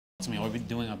Are we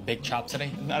doing a big chop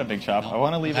today? Not a big chop. I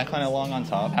want to leave it kind of long on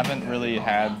top. I haven't really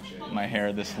had my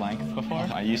hair this length before.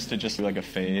 I used to just do like a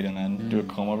fade and then do a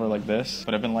comb over like this,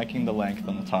 but I've been liking the length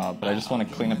on the top. But I just want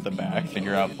to clean up the back,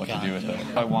 figure out what to do with it.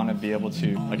 I want to be able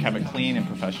to like have it clean and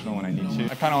professional when I need to.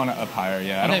 I kind of want to up higher,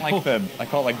 yeah. I don't like I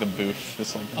call it like the BOOF,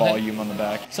 this like volume on the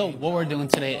back. So what we're doing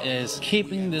today is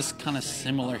keeping this kind of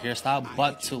similar hairstyle,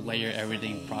 but to layer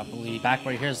everything properly. Back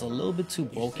right here is a little bit too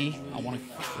bulky. I want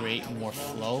to create more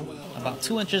flow. About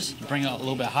 2 inches, bring it a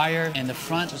little bit higher. And the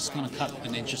front, just gonna cut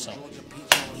 1 inch or so. Is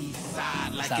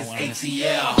that one?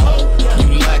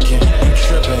 You lacking, you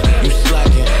tripping, you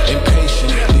slacking,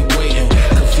 impatient.